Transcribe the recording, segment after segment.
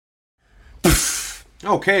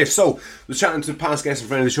Okay, so I was chatting to past guest and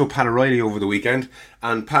friend of the show, Pat O'Reilly, over the weekend,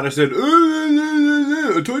 and Pat said,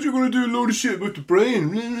 I thought you were going to do a load of shit about the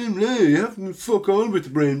brain. You have to fuck on with the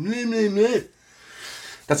brain.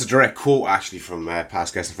 That's a direct quote, actually, from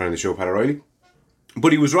past guest and friend of the show, Pat O'Reilly.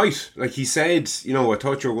 But he was right. Like, he said, I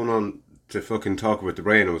thought you were going on to fucking talk about the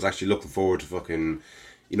brain. I was actually looking forward to fucking,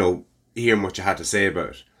 hearing what you had to say about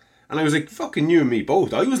it. And I was like, fucking you and me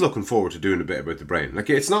both. I was looking forward to doing a bit about the brain. Like,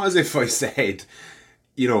 it's not as if I said,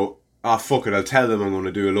 fuck it, I'll tell them I'm going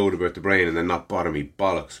to do a load about the brain and then not bother me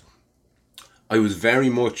bollocks. I was very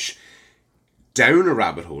much down a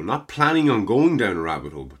rabbit hole, not planning on going down a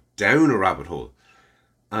rabbit hole, but down a rabbit hole.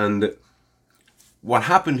 And what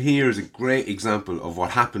happened here is a great example of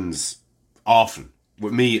what happens often,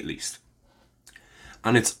 with me at least.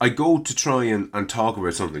 And it's, I go to try and talk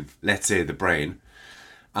about something, let's say the brain,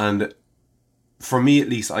 and for me at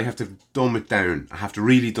least, I have to dumb it down. I have to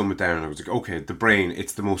really dumb it down. And I was like, okay, the brain,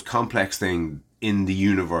 it's the most complex thing in the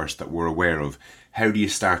universe that we're aware of. How do you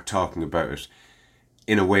start talking about it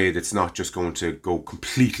in a way that's not just going to go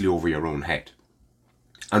completely over your own head?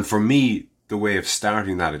 And for me, the way of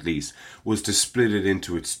starting that at least was to split it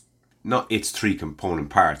into not its three component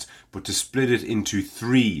parts, but to split it into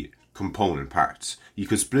three component parts. You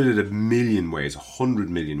could split it a million ways, 100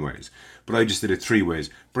 million ways, but I just did it three ways: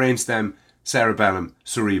 brainstem, cerebellum,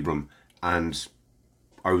 cerebrum, and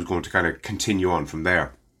I was going to kind of continue on from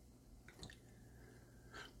there.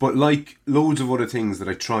 But like loads of other things that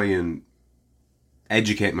I try and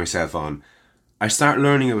educate myself on, I start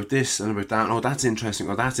learning about this and about that. Oh, that's interesting.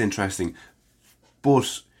 Oh, that's interesting.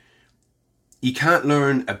 But you can't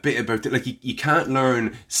learn a bit about it. Like, you can't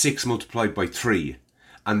learn 6 multiplied by 3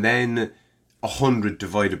 and then 100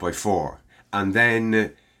 divided by 4 and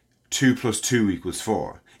then 2 plus 2 equals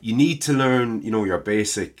 4. You need to learn, your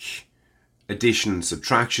basic addition and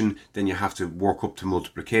subtraction. Then you have to work up to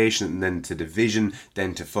multiplication and then to division,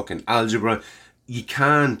 then to fucking algebra. You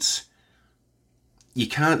can't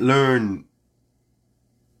learn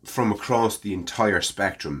from across the entire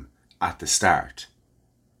spectrum at the start.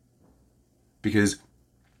 Because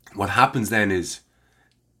what happens then is,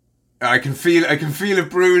 I can feel it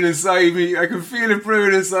brewing inside me.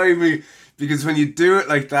 Because when you do it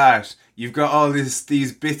like that, you've got all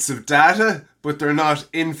these bits of data, but they're not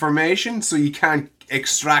information, so you can't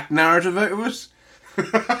extract narrative out of it.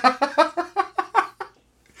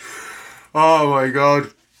 Oh my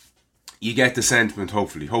god. You get the sentiment,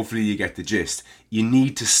 hopefully. Hopefully you get the gist. You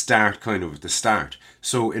need to start kind of at the start.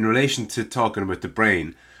 So in relation to talking about the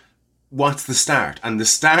brain, what's the start? And the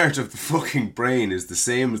start of the fucking brain is the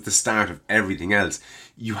same as the start of everything else.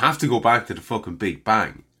 You have to go back to the fucking Big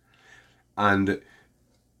Bang. And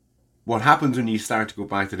what happens when you start to go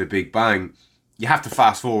back to the Big Bang, you have to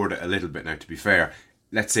fast forward it a little bit now, to be fair.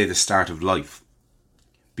 Let's say the start of life.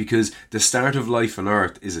 Because the start of life on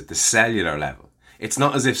Earth is at the cellular level. It's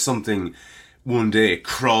not as if something one day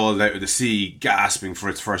crawled out of the sea gasping for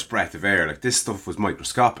its first breath of air. Like, this stuff was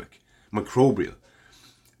microscopic, microbial,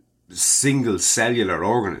 single cellular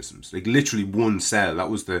organisms. Like, literally one cell.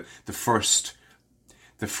 That was the first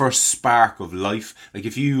spark of life. Like,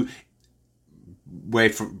 if you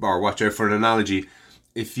watch out for an analogy,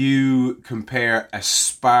 if you compare the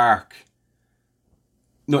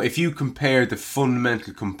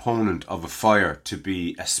fundamental component of a fire to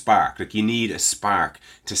be a spark, like, you need a spark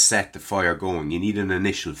to set the fire going. You need an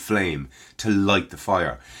initial flame to light the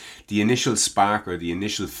fire. The initial spark, or the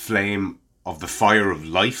initial flame of the fire of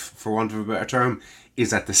life, for want of a better term,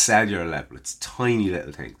 is at the cellular level. It's tiny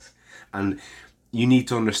little things. And you need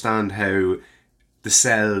to understand how the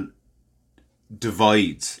cell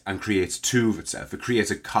divides and creates two of itself. It creates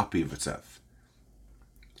a copy of itself.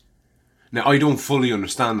 Now, I don't fully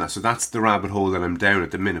understand that, so that's the rabbit hole that I'm down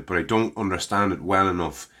at the minute, but I don't understand it well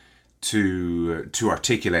enough to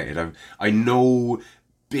articulate it. I know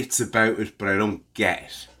bits about it, but I don't get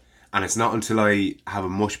it. And it's not until I have a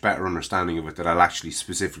much better understanding of it that I'll actually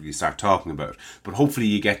specifically start talking about it. But hopefully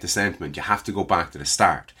you get the sentiment. You have to go back to the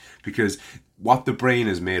start. Because what the brain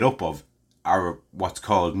is made up of are what's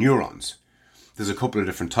called neurons. There's a couple of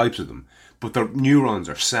different types of them. But the neurons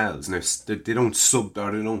are cells. Now, they don't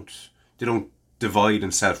divide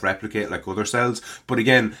and self-replicate like other cells. But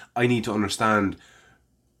again, I need to understand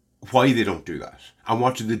why they don't do that. And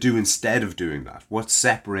what do they do instead of doing that? What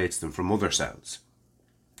separates them from other cells?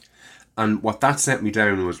 And what that sent me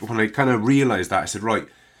down was, when I kind of realised that, I said, right,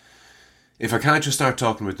 if I can't just start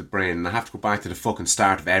talking about the brain and I have to go back to the fucking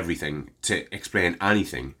start of everything to explain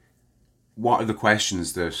anything, what are the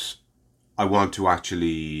questions that I want to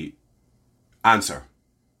actually answer?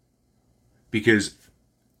 Because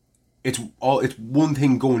it's one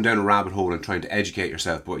thing going down a rabbit hole and trying to educate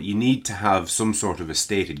yourself, but you need to have some sort of a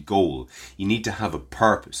stated goal. You need to have a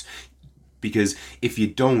purpose. Because if you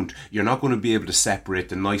don't, you're not going to be able to separate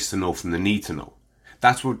the nice to know from the need to know.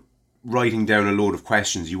 That's what writing down a load of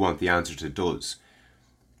questions you want the answer to does.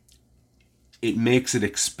 It makes it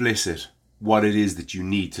explicit what it is that you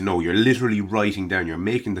need to know. You're literally writing down, you're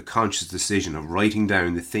making the conscious decision of writing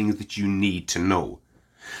down the things that you need to know.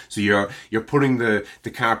 So you're putting the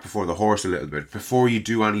cart before the horse a little bit. Before you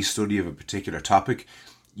do any study of a particular topic,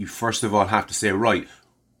 you first of all have to say, right,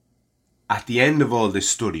 at the end of all this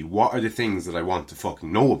study, what are the things that I want to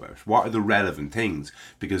fucking know about? What are the relevant things?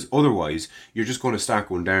 Because otherwise, you're just going to start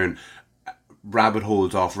going down rabbit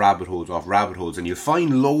holes off rabbit holes off rabbit holes, and you'll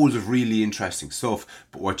find loads of really interesting stuff,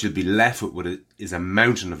 but what you'll be left with is a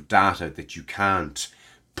mountain of data that you can't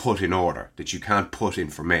put in order, that you can't put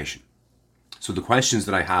information. So the questions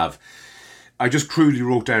that I have, I just crudely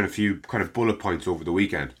wrote down a few kind of bullet points over the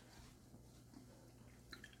weekend.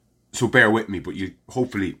 So bear with me, but you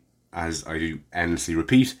hopefully, as I do endlessly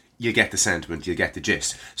repeat, you'll get the sentiment, you'll get the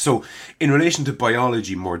gist. So in relation to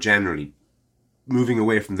biology more generally, moving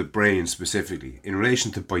away from the brain specifically, in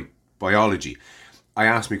relation to biology, I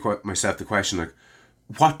asked myself the question, like,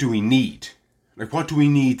 what do we need? Like, what do we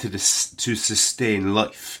need to sustain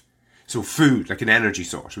life? So food, like an energy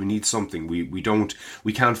source, we need something. We can't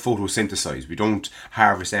photosynthesize. We don't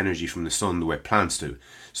harvest energy from the sun the way plants do.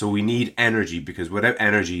 So we need energy, because without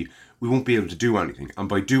energy, we won't be able to do anything. And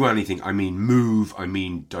by do anything, I mean move, I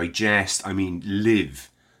mean digest, I mean live.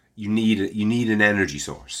 You need an energy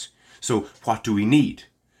source. So what do we need?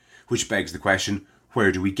 Which begs the question,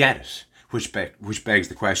 where do we get it? Which begs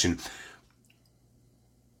the question,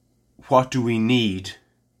 what do we need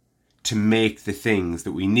to make the things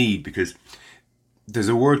that we need? Because there's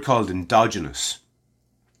a word called endogenous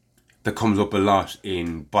that comes up a lot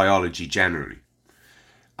in biology generally.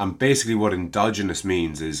 And basically what endogenous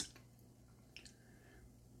means is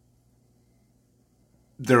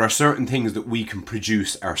there are certain things that we can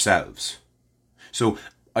produce ourselves. So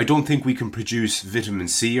I don't think we can produce vitamin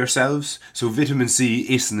C ourselves. So vitamin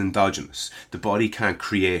C isn't endogenous. The body can't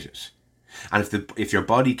create it. And if your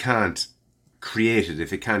body can't create it,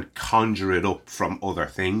 if it can't conjure it up from other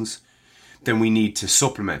things, then we need to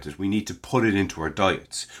supplement it. We need to put it into our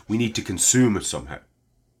diets. We need to consume it somehow.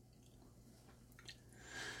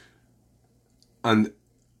 And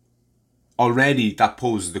already that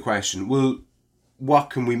poses the question, well,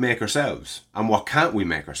 what can we make ourselves and what can't we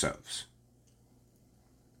make ourselves?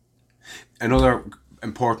 Another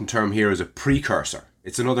important term here is a precursor.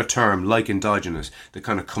 It's another term like endogenous that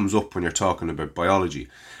kind of comes up when you're talking about biology.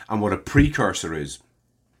 And what a precursor is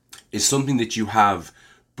something that you have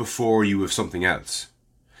before you have something else.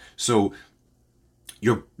 So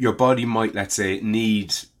your body might, let's say,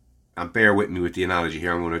 need, and bear with me with the analogy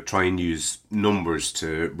here, I'm going to try and use numbers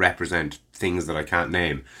to represent things that I can't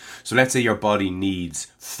name. So let's say your body needs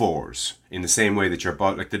 4s, in the same way that your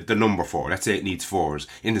body, like the number 4, let's say it needs 4s.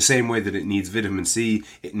 In the same way that it needs vitamin C,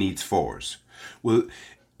 it needs 4s. Well,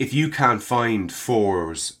 if you can't find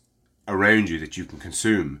 4s around you that you can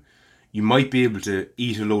consume, you might be able to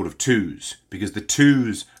eat a load of 2s, because the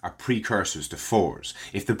 2s are precursors to 4s.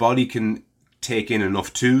 If the body can take in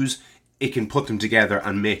enough 2s, it can put them together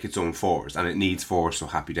and make its own 4s, and it needs 4s, so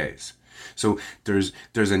happy days. So there's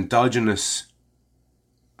endogenous,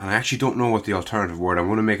 and I actually don't know what the alternative word, I'm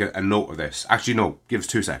going to make a note of this. Actually, no, give us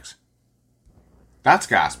 2 secs. That's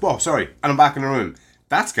gas. Oh, sorry, and I'm back in the room.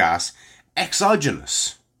 That's gas.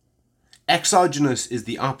 Exogenous. Exogenous is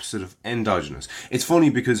the opposite of endogenous. It's funny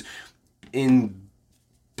because in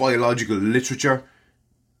biological literature,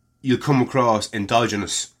 you'll come across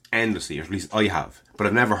endogenous endlessly, or at least I have, but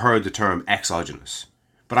I've never heard the term exogenous.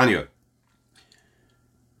 But anyway,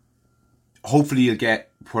 hopefully you'll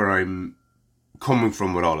get where I'm coming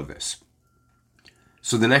from with all of this.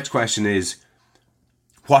 So the next question is,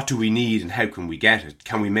 what do we need and how can we get it?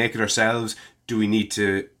 Can we make it ourselves? Do we need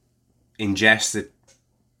to ingest it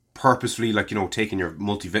purposefully, like, you know, taking your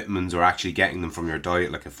multivitamins or actually getting them from your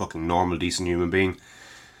diet like a fucking normal, decent human being?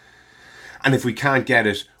 And if we can't get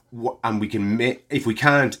it, and if we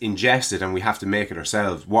can't ingest it and we have to make it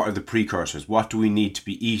ourselves, what are the precursors? What do we need to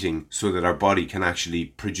be eating so that our body can actually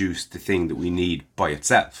produce the thing that we need by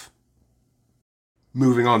itself?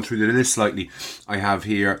 Moving on through the list slightly, I have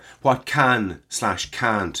here, what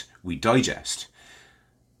can/can't we digest?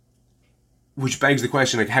 Which begs the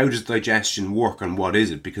question, like, how does digestion work and what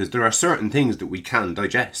is it? Because there are certain things that we can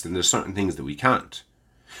digest and there's certain things that we can't.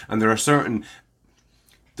 And there are certain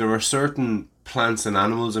plants and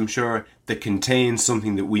animals, I'm sure, that contain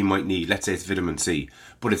something that we might need. Let's say it's vitamin C,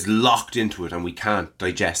 but it's locked into it and we can't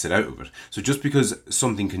digest it out of it. So just because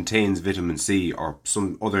something contains vitamin C or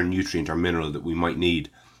some other nutrient or mineral that we might need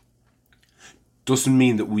doesn't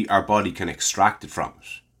mean that our body can extract it from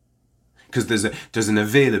it. Because there's an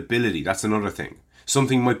availability. That's another thing.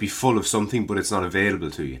 Something might be full of something, but it's not available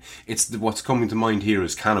to you. What's coming to mind here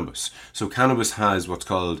is cannabis. So cannabis has what's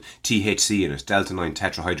called THC in it, delta-9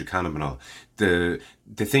 tetrahydrocannabinol. The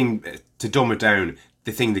thing, to dumb it down,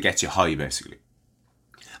 the thing that gets you high, basically.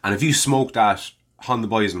 And if you smoke that, on the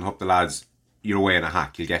boys and up the lads, you're away in a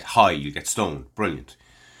hack. You'll get high, you'll get stoned. Brilliant.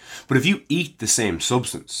 But if you eat the same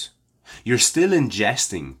substance, you're still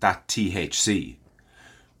ingesting that THC.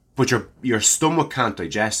 But your stomach can't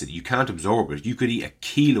digest it. You can't absorb it. You could eat 1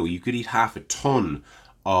 kilo, you could eat half a ton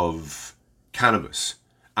of cannabis,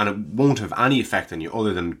 and it won't have any effect on you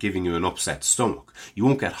other than giving you an upset stomach. You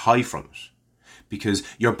won't get high from it because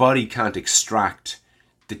your body can't extract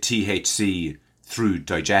the THC through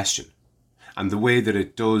digestion. And the way that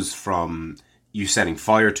it does from you setting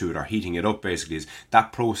fire to it or heating it up basically is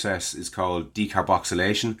that process is called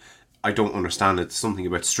decarboxylation. I don't understand it. It's something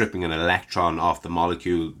about stripping an electron off the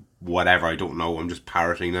molecule, whatever, I don't know. I'm just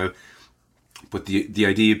parroting now. But the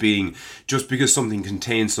idea being, just because something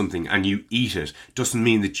contains something and you eat it, doesn't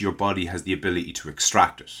mean that your body has the ability to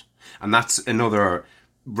extract it. And that's another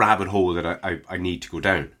rabbit hole that I need to go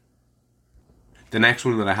down. The next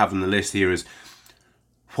one that I have on the list here is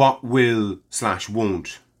what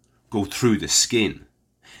will/won't go through the skin.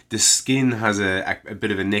 The skin has a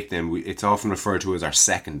bit of a nickname. It's often referred to as our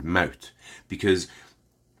second mouth because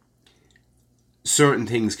certain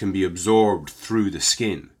things can be absorbed through the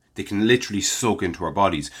skin. They can literally soak into our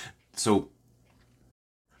bodies. So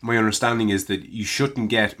my understanding is that you shouldn't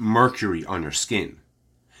get mercury on your skin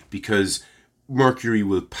because mercury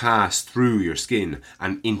will pass through your skin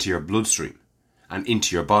and into your bloodstream and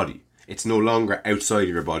into your body. It's no longer outside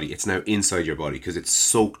of your body. It's now inside your body because it's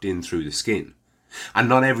soaked in through the skin. And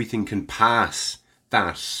not everything can pass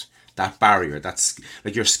that barrier. That's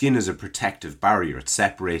like your skin is a protective barrier. It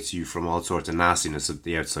separates you from all sorts of nastiness of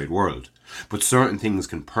the outside world. But certain things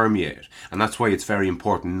can permeate it. And that's why it's very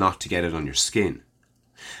important not to get it on your skin.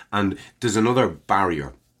 And there's another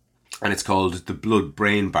barrier, and it's called the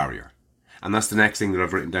blood-brain barrier. And that's the next thing that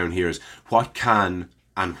I've written down here is what can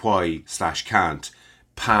and why/can't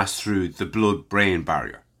pass through the blood-brain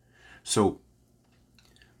barrier. So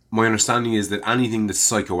my understanding is that anything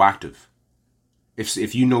that's psychoactive,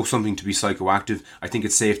 if you know something to be psychoactive, I think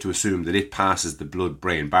it's safe to assume that it passes the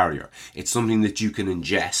blood-brain barrier. It's something that you can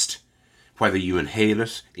ingest, whether you inhale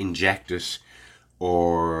it, inject it,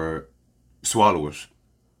 or swallow it.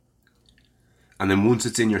 And then once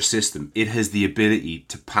it's in your system, it has the ability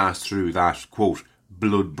to pass through that, quote,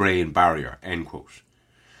 blood-brain barrier, end quote.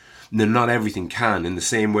 Now, not everything can, in the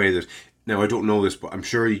same way that, now I don't know this, but I'm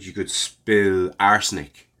sure you could spill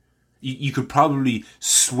arsenic. You could probably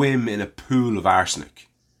swim in a pool of arsenic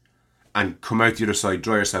and come out the other side,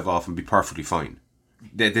 dry yourself off and be perfectly fine.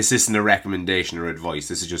 This isn't a recommendation or advice.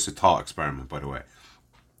 This is just a thought experiment, by the way.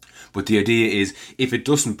 But the idea is, if it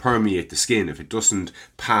doesn't permeate the skin, if it doesn't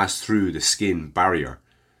pass through the skin barrier,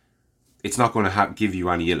 it's not going to give you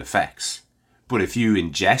any ill effects. But if you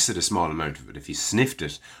ingested a small amount of it, if you sniffed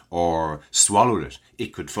it or swallowed it,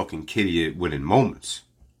 it could fucking kill you within moments.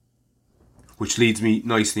 Which leads me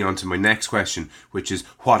nicely on to my next question, which is,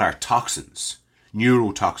 what are toxins?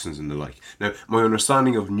 Neurotoxins and the like. Now, my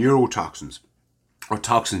understanding of neurotoxins, or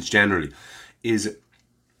toxins generally, is...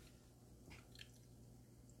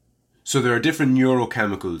 So there are different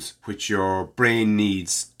neurochemicals which your brain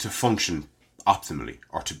needs to function optimally,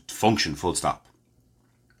 or to function full stop.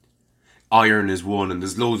 Iron is one, and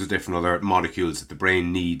there's loads of different other molecules that the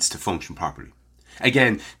brain needs to function properly.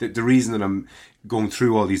 Again, the reason that I'm going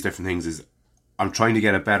through all these different things is I'm trying to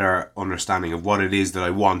get a better understanding of what it is that I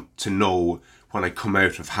want to know when I come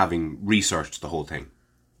out of having researched the whole thing.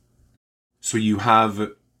 So you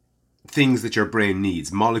have things that your brain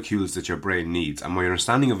needs, molecules that your brain needs, and my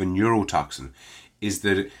understanding of a neurotoxin is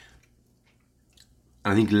that, and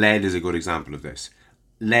I think lead is a good example of this.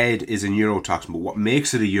 Lead is a neurotoxin, but what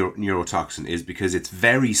makes it a neurotoxin is because it's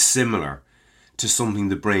very similar to something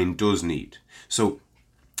the brain does need. So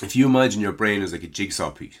if you imagine your brain is like a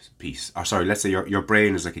jigsaw piece, or sorry, let's say your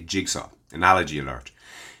brain is like a jigsaw, analogy alert.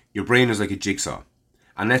 Your brain is like a jigsaw.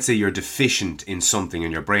 And let's say you're deficient in something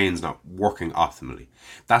and your brain's not working optimally.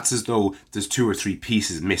 That's as though there's 2 or 3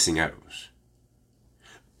 pieces missing out.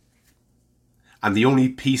 And the only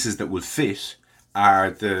pieces that will fit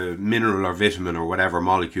are the mineral or vitamin or whatever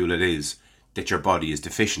molecule it is that your body is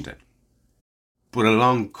deficient in. But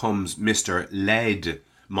along comes Mr. Lead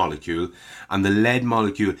molecule, and the lead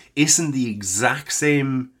molecule isn't the exact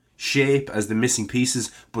same shape as the missing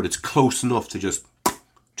pieces, but it's close enough to just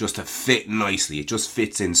to fit nicely. It just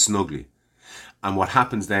fits in snugly. And what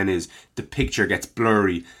happens then is the picture gets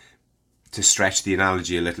blurry, to stretch the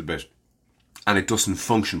analogy a little bit, and it doesn't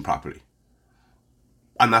function properly.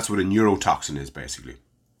 And that's what a neurotoxin is, basically.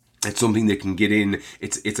 It's something that can get in.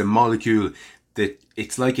 It's a molecule that,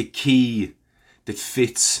 it's like a key that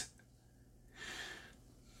fits.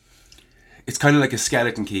 It's kind of like a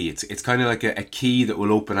skeleton key. It's kind of like a key that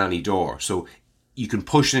will open any door. So you can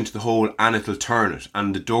push it into the hole and it'll turn it,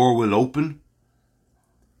 and the door will open,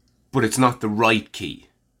 but it's not the right key,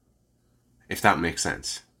 if that makes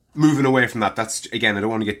sense. Moving away from that, that's, again, I don't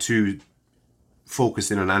want to get too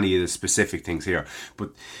focused in on any of the specific things here,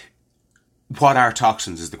 but what are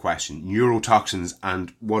toxins is the question. Neurotoxins,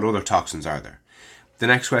 and what other toxins are there? The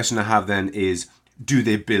next question I have then is, do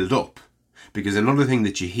they build up? Because another thing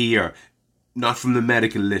that you hear, not from the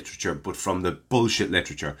medical literature, but from the bullshit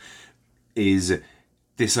literature, is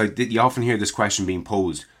this, like, you often hear this question being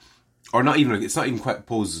posed, or not even, it's not even quite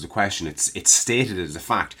posed as a question, it's stated as a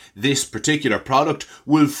fact. This particular product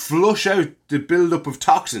will flush out the buildup of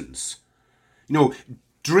toxins. You know,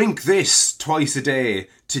 drink this twice a day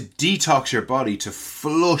to detox your body, to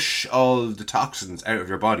flush all the toxins out of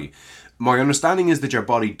your body. My understanding is that your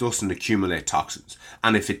body doesn't accumulate toxins.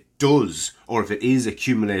 And if it does, or if it is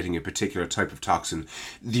accumulating a particular type of toxin,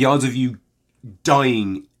 the odds of you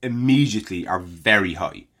dying immediately are very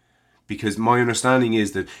high. Because my understanding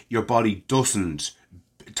is that your body doesn't,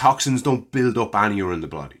 toxins don't build up anywhere in the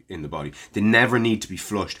body. They never need to be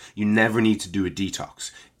flushed. You never need to do a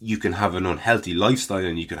detox. You can have an unhealthy lifestyle,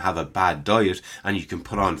 and you can have a bad diet, and you can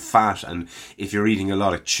put on fat, and if you're eating a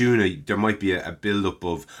lot of tuna, there might be a build-up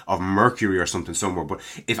of mercury or something somewhere. But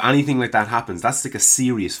if anything like that happens, that's like a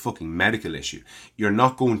serious fucking medical issue. You're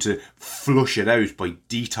not going to flush it out by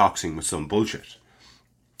detoxing with some bullshit.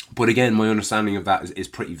 But again, my understanding of that is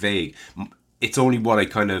pretty vague. It's only what I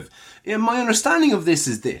kind of... Yeah, my understanding of this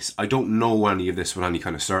is this. I don't know any of this with any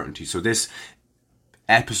kind of certainty. So this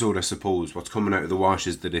episode, I suppose, what's coming out of the wash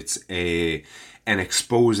is that it's an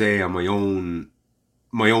expose on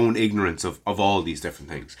my own ignorance of all these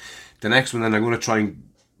different things. The next one, then, I'm going to try and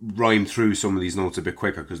rhyme through some of these notes a bit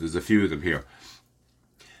quicker, because there's a few of them here.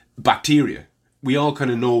 Bacteria. We all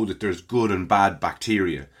kind of know that there's good and bad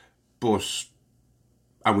bacteria, but...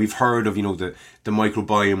 And we've heard of, you know, the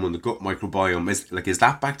microbiome and the gut microbiome. Is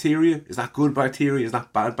that bacteria? Is that good bacteria? Is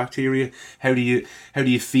that bad bacteria? How do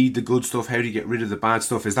you feed the good stuff? How do you get rid of the bad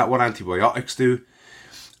stuff? Is that what antibiotics do?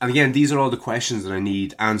 And again, these are all the questions that I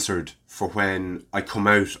need answered for when I come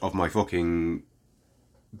out of my fucking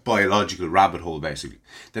biological rabbit hole, basically.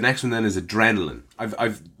 The next one then is adrenaline.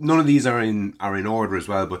 I've none of these are in order as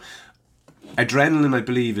well, but adrenaline, I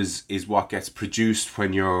believe, is what gets produced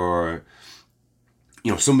when you're...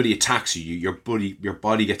 You know, somebody attacks you, your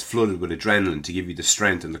body gets flooded with adrenaline to give you the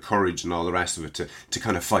strength and the courage and all the rest of it to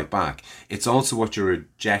kind of fight back. It's also what you're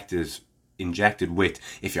injected with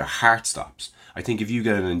if your heart stops. I think if you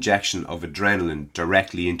get an injection of adrenaline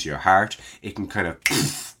directly into your heart, it can kind of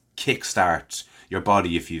kickstart your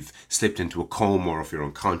body if you've slipped into a coma or if you're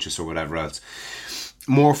unconscious or whatever else.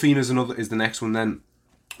 Morphine is the next one then.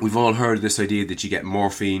 We've all heard this idea that you get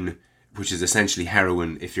morphine, which is essentially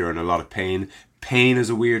heroin, if you're in a lot of pain. Pain is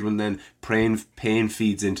a weird one then. Pain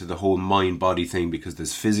feeds into the whole mind-body thing, because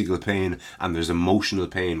there's physical pain and there's emotional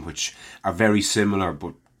pain, which are very similar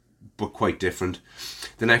but quite different.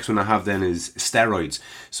 The next one I have then is steroids.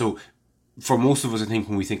 So for most of us, I think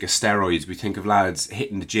when we think of steroids, we think of lads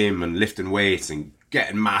hitting the gym and lifting weights and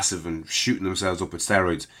getting massive and shooting themselves up with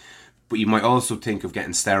steroids. But you might also think of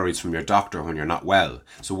getting steroids from your doctor when you're not well.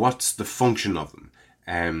 So what's the function of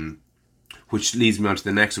them? Which leads me on to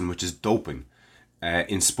the next one, which is doping.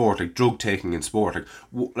 In sport, like drug taking in sport,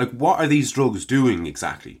 like what are these drugs doing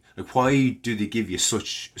exactly? Like, why do they give you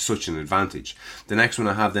such an advantage? The next one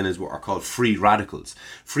I have then is what are called free radicals.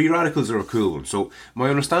 Free radicals are a cool one. So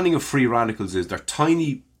my understanding of free radicals is they're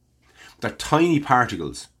tiny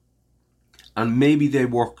particles, and maybe they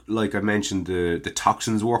work like I mentioned the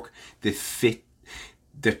toxins work. They fit.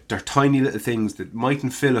 They're tiny little things that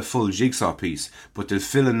mightn't fill a full jigsaw piece, but they'll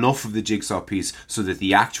fill enough of the jigsaw piece so that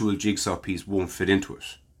the actual jigsaw piece won't fit into it.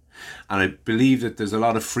 And I believe that there's a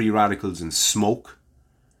lot of free radicals in smoke.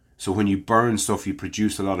 So when you burn stuff, you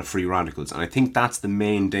produce a lot of free radicals. And I think that's the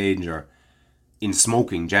main danger in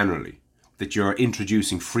smoking generally, that you're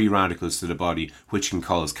introducing free radicals to the body, which can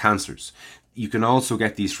cause cancers. You can also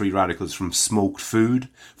get these free radicals from smoked food,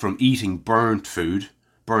 from eating burnt food,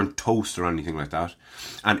 burnt toast or anything like that,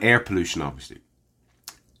 and air pollution, obviously.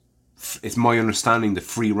 it's my understanding that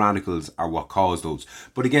free radicals are what cause those.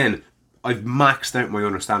 But again, I've maxed out my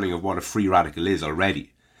understanding of what a free radical is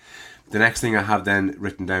already. The next thing I have then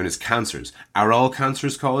written down is cancers. Are all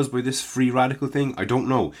cancers caused by this free radical thing? I don't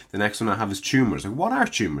know. The next one I have is tumours. Like, what are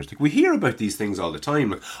tumours? Like, we hear about these things all the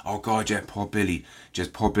time. Like, oh God, yeah, poor Billy.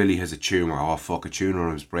 Just poor Billy has a tumour. Oh fuck, a tumour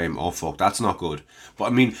in his brain. Oh fuck, that's not good. But I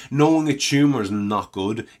mean, knowing a tumour is not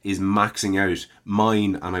good is maxing out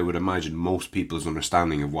mine, and I would imagine most people's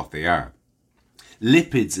understanding of what they are.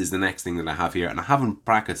 Lipids is the next thing that I have here, and I have in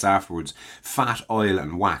brackets afterwards fat, oil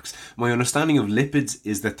and wax. My understanding of lipids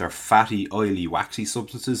is that they're fatty, oily, waxy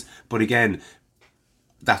substances, but again,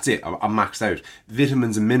 that's it, I'm maxed out.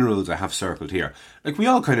 Vitamins and minerals I have circled here. Like, we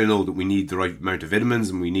all kind of know that we need the right amount of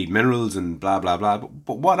vitamins and we need minerals and blah blah blah,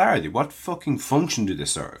 but what are they? What fucking function do they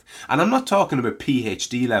serve? And I'm not talking about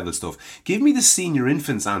PhD level stuff. Give me the senior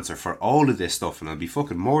infants answer for all of this stuff and I'll be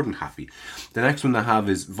fucking more than happy. The next one I have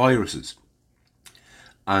is viruses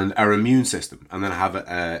and our immune system, and then I have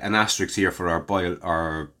an asterisk here for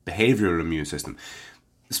our behavioural immune system.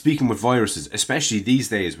 Speaking with viruses, especially these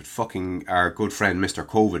days with fucking our good friend Mr.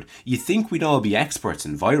 COVID, you'd think we'd all be experts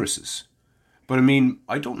in viruses. But I mean,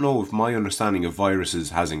 I don't know if my understanding of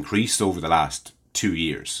viruses has increased over the last 2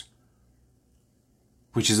 years.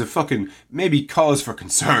 Which is a fucking, maybe cause for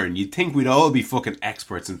concern. You'd think we'd all be fucking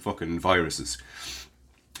experts in fucking viruses.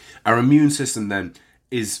 Our immune system then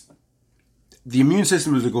is... The immune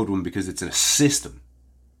system is a good one because it's a system.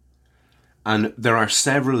 And there are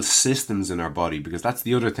several systems in our body, because that's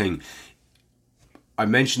the other thing. I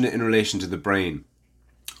mentioned it in relation to the brain.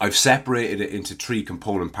 I've separated it into 3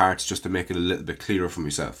 component parts just to make it a little bit clearer for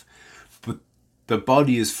myself. But the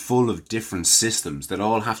body is full of different systems that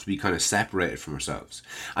all have to be kind of separated from ourselves.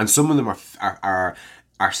 And some of them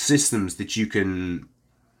are systems that you can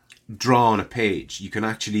draw on a page. You can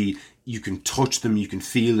touch them, you can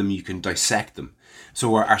feel them, you can dissect them.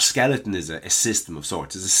 So our skeleton is a system of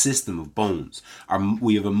sorts. It's a system of bones.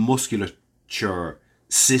 We have a musculature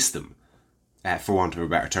system, for want of a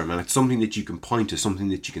better term, and it's something that you can point to, something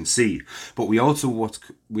that you can see. But we also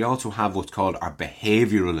have what's called our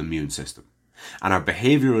behavioural immune system. And our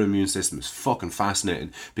behavioural immune system is fucking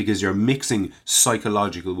fascinating because you're mixing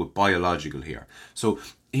psychological with biological here. So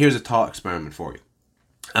here's a thought experiment for you.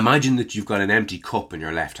 Imagine that you've got an empty cup in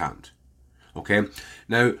your left hand. Okay?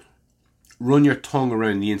 Now, run your tongue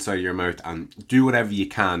around the inside of your mouth and do whatever you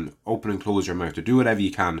can, open and close your mouth, or do whatever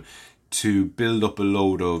you can to build up a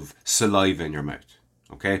load of saliva in your mouth.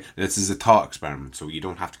 Okay? This is a thought experiment, so you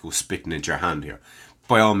don't have to go spitting into your hand here.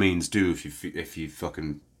 By all means do if you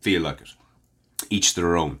fucking feel like it. Each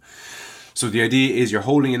their own. So the idea is you're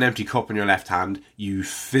holding an empty cup in your left hand, you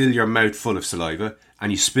fill your mouth full of saliva,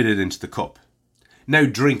 and you spit it into the cup. Now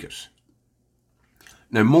drink it.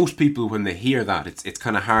 Now most people, when they hear that, it's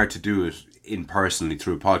kind of hard to do it in personally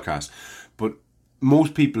through a podcast, but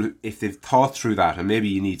most people, if they've thought through that, and maybe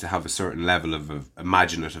you need to have a certain level of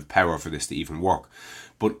imaginative power for this to even work,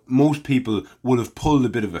 but most people would have pulled a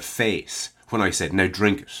bit of a face when I said, now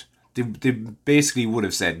drink it. They basically would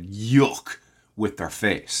have said, yuck, with their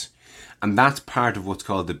face. And that's part of what's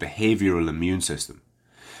called the behavioural immune system.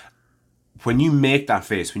 When you make that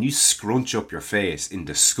face, when you scrunch up your face in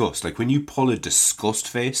disgust, like when you pull a disgust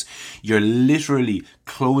face, you're literally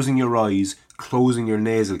closing your eyes, closing your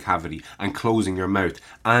nasal cavity, and closing your mouth,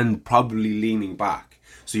 and probably leaning back.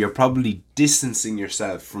 So you're probably distancing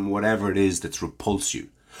yourself from whatever it is that's repulsed you,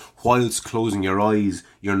 whilst closing your eyes,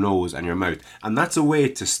 your nose, and your mouth. And that's a way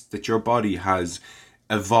that your body has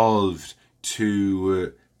evolved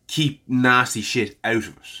to keep nasty shit out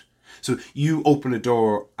of it. So you open a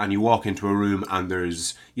door and you walk into a room and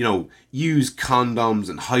there's, used condoms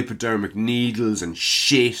and hypodermic needles and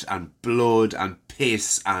shit and blood and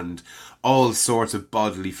piss and all sorts of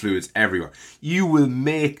bodily fluids everywhere. You will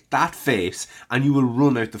make that face and you will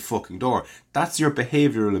run out the fucking door. That's your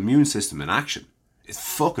behavioural immune system in action. It's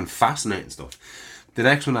fucking fascinating stuff. The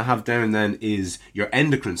next one I have down then is your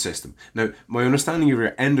endocrine system. Now, my understanding of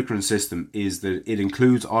your endocrine system is that it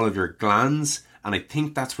includes all of your glands, and I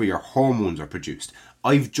think that's where your hormones are produced.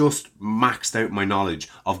 I've just maxed out my knowledge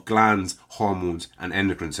of glands, hormones, and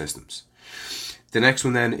endocrine systems. The next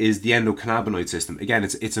one then is the endocannabinoid system. Again,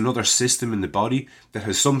 it's another system in the body that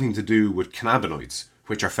has something to do with cannabinoids,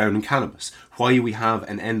 which are found in cannabis. Why we have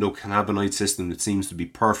an endocannabinoid system that seems to be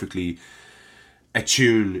perfectly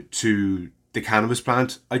attuned to the cannabis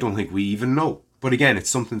plant, I don't think we even know. But again, it's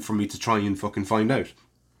something for me to try and fucking find out.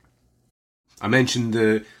 I mentioned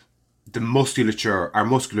the musculature, our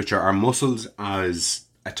muscles as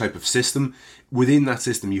a type of system. Within that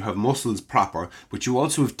system, you have muscles proper, but you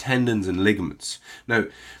also have tendons and ligaments. Now,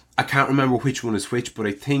 I can't remember which one is which, but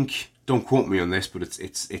I think don't quote me on this, but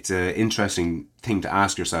it's an interesting thing to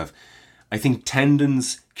ask yourself. I think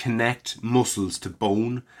tendons connect muscles to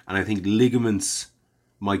bone, and I think ligaments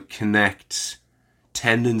might connect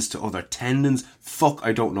tendons to other tendons. Fuck,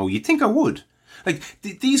 I don't know. You'd think I would. Like,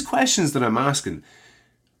 these questions that I'm asking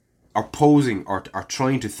are posing or are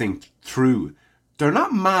trying to think through. They're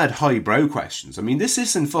not mad highbrow questions. I mean, this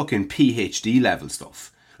isn't fucking PhD level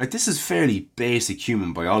stuff. Like, this is fairly basic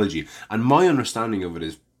human biology, and my understanding of it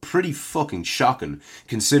is pretty fucking shocking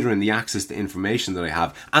considering the access to information that I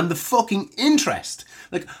have and the fucking interest.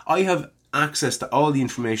 Like, I have access to all the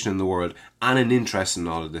information in the world and an interest in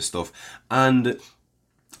all of this stuff and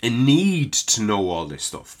a need to know all this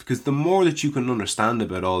stuff, because the more that you can understand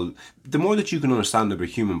about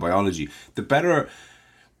human biology, the better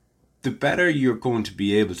you're going to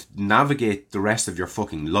be able to navigate the rest of your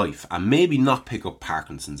fucking life and maybe not pick up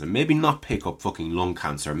Parkinson's and maybe not pick up fucking lung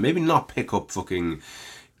cancer, maybe not pick up fucking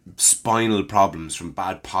spinal problems from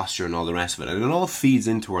bad posture and all the rest of it. And it all feeds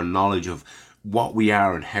into our knowledge of what we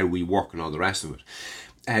are and how we work and all the rest of it.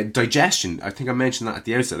 Digestion, I think I mentioned that at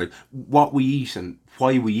the outset, like what we eat and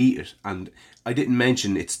why we eat it. And I didn't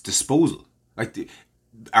mention its disposal, like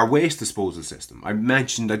our waste disposal system. I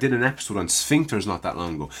did an episode on sphincters not that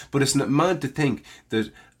long ago, but it's not mad to think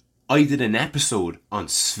that I did an episode on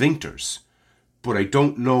sphincters, but I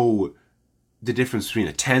don't know the difference between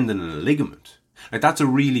a tendon and a ligament. Like, that's a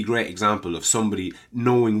really great example of somebody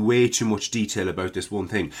knowing way too much detail about this one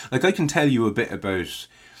thing. Like, I can tell you a bit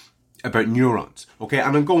about neurons, okay?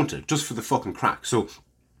 And I'm going to, just for the fucking crack. So,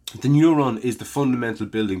 the neuron is the fundamental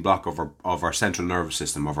building block of our central nervous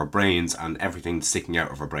system, of our brains, and everything sticking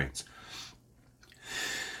out of our brains.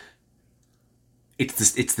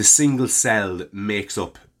 It's the single cell that makes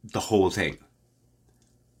up the whole thing.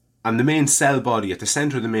 And the main cell body, at the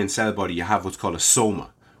centre of the main cell body, you have what's called a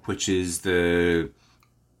soma, which is the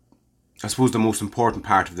most important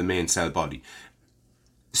part of the main cell body.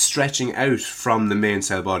 Stretching out from the main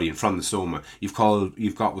cell body and from the soma, you've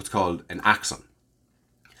got what's called an axon.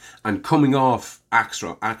 And coming off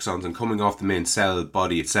axons and coming off the main cell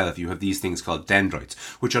body itself, you have these things called dendrites,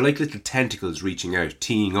 which are like little tentacles reaching out,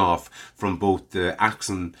 teeing off from both the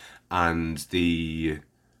axon and the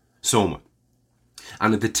soma.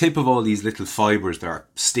 And at the tip of all these little fibres that are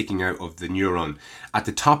sticking out of the neuron, at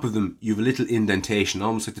the top of them, you have a little indentation,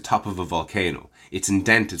 almost like the top of a volcano. It's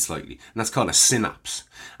indented slightly, and that's called a synapse.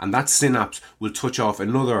 And that synapse will touch off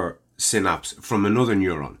another synapse from another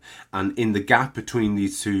neuron. And in the gap between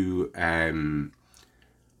these two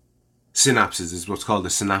synapses is what's called the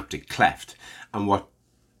synaptic cleft. And what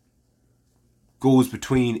goes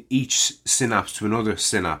between each synapse to another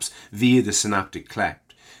synapse via the synaptic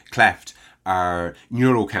cleft are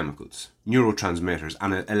neurochemicals, neurotransmitters,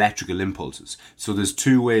 and electrical impulses. So there's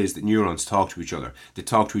two ways that neurons talk to each other. They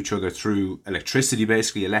talk to each other through electricity,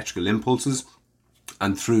 basically electrical impulses,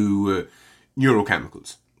 and through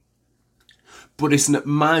neurochemicals. But isn't it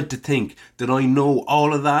mad to think that I know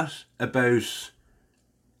all of that about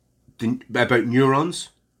neurons,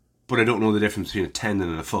 but I don't know the difference between a tendon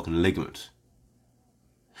and a fucking ligament?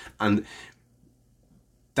 And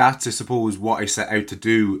that's, I suppose, what I set out to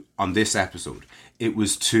do on this episode. It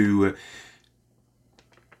was to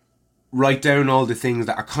write down all the things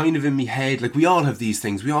that are kind of in my head. Like, we all have these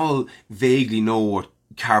things. We all vaguely know what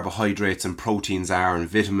carbohydrates and proteins are, and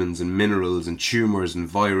vitamins and minerals and tumours and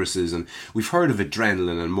viruses. And we've heard of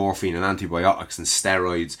adrenaline and morphine and antibiotics and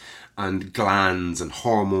steroids and glands and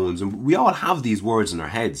hormones. And we all have these words in our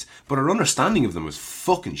heads, but our understanding of them is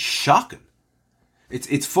fucking shocking.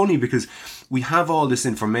 It's funny because we have all this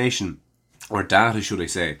information, or data should I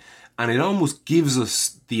say, and it almost gives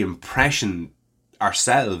us the impression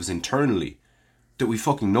ourselves internally that we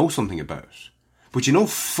fucking know something about it. But you know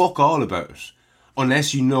fuck all about it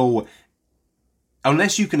unless you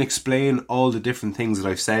can explain all the different things that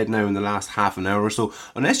I've said now in the last half an hour or so.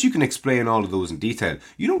 Unless you can explain all of those in detail,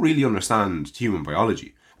 you don't really understand human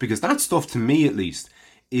biology, because that stuff, to me at least,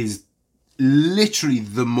 is literally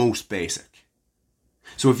the most basic.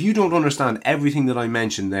 So if you don't understand everything that I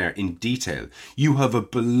mentioned there in detail, you have a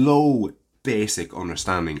below basic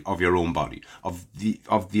understanding of your own body, of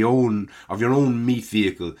your own meat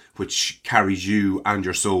vehicle, which carries you and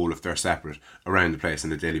your soul, if they're separate, around the place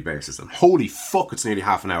on a daily basis. And holy fuck, it's nearly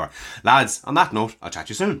half an hour. Lads, on that note, I'll chat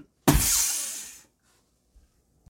to you soon.